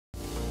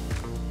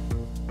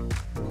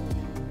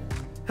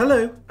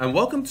Hello and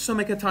welcome to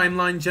Someka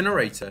Timeline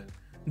Generator.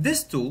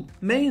 This tool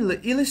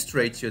mainly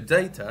illustrates your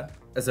data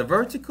as a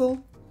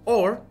vertical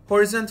or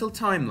horizontal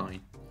timeline.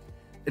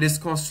 It is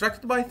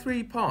constructed by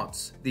three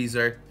parts. These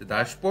are the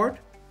dashboard,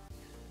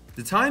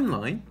 the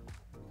timeline,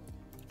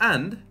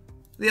 and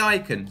the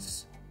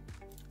icons.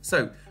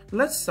 So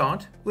let's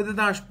start with the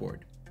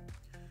dashboard.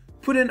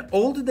 Put in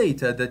all the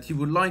data that you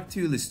would like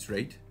to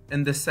illustrate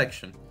in this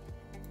section.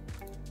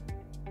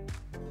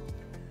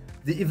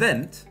 The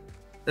event,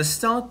 the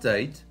start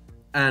date,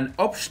 and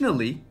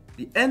optionally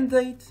the end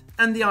date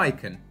and the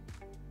icon.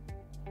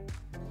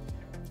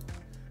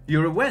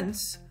 Your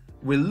events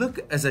will look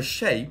as a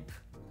shape.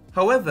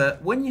 However,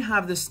 when you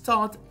have the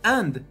start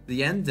and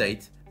the end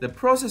date, the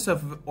process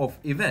of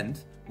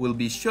event will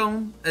be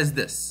shown as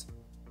this.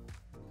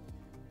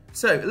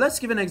 So let's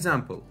give an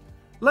example.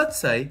 Let's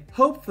say,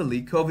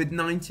 hopefully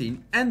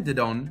COVID-19 ended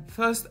on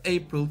 1st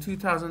April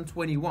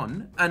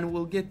 2021 and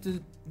we'll get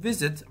to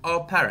visit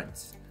our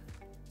parents.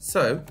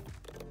 So,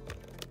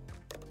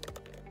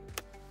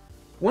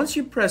 once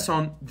you press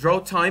on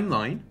Draw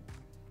Timeline,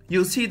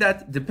 you'll see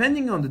that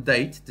depending on the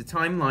date, the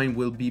timeline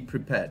will be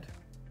prepared.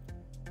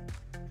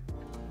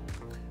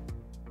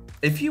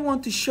 If you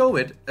want to show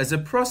it as a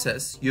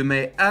process, you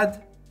may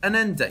add an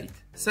end date,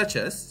 such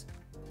as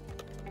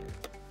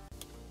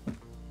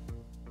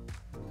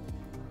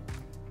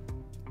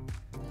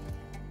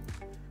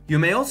you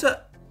may also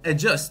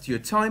adjust your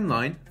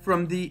timeline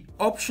from the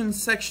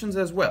options sections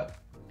as well.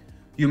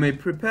 You may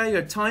prepare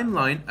your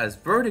timeline as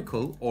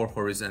vertical or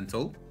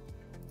horizontal,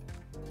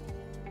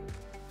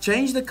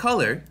 change the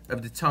color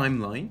of the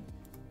timeline,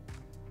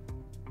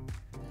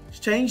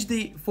 change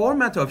the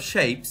format of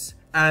shapes,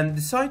 and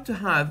decide to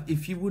have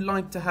if you would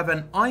like to have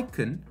an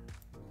icon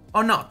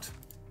or not.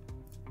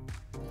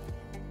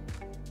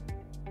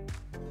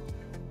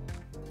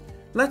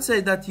 Let's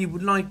say that you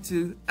would like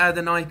to add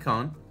an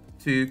icon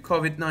to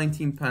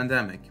COVID-19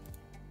 pandemic.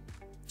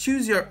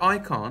 Choose your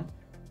icon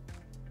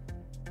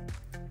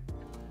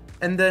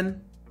and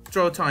then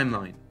draw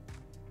timeline.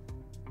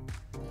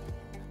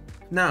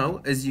 Now,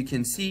 as you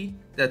can see,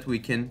 that we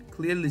can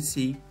clearly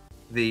see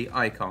the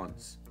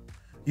icons.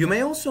 You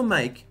may also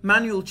make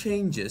manual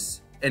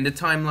changes in the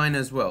timeline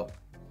as well.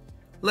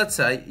 Let's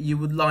say you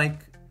would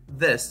like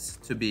this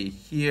to be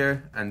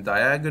here and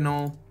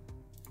diagonal,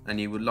 and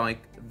you would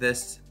like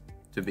this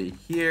to be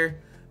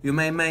here. You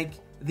may make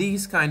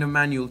these kind of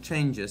manual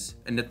changes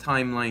in the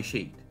timeline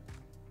sheet.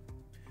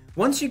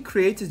 Once you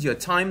created your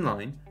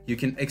timeline, you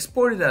can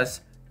export it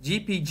as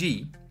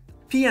JPG,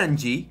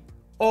 PNG,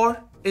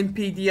 or in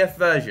PDF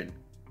version.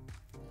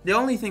 The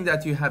only thing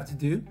that you have to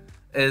do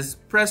is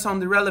press on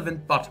the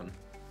relevant button.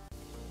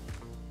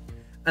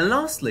 And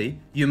lastly,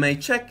 you may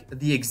check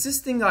the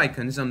existing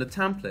icons on the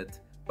template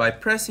by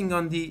pressing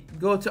on the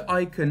Go to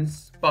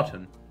Icons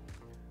button.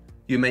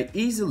 You may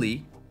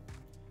easily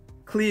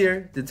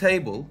clear the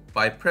table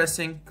by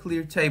pressing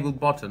Clear Table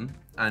button,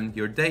 and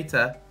your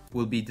data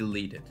will be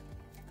deleted.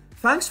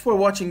 Thanks for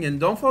watching, and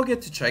don't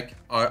forget to check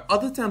our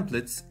other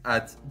templates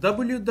at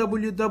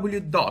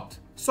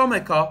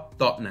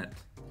www.someka.net.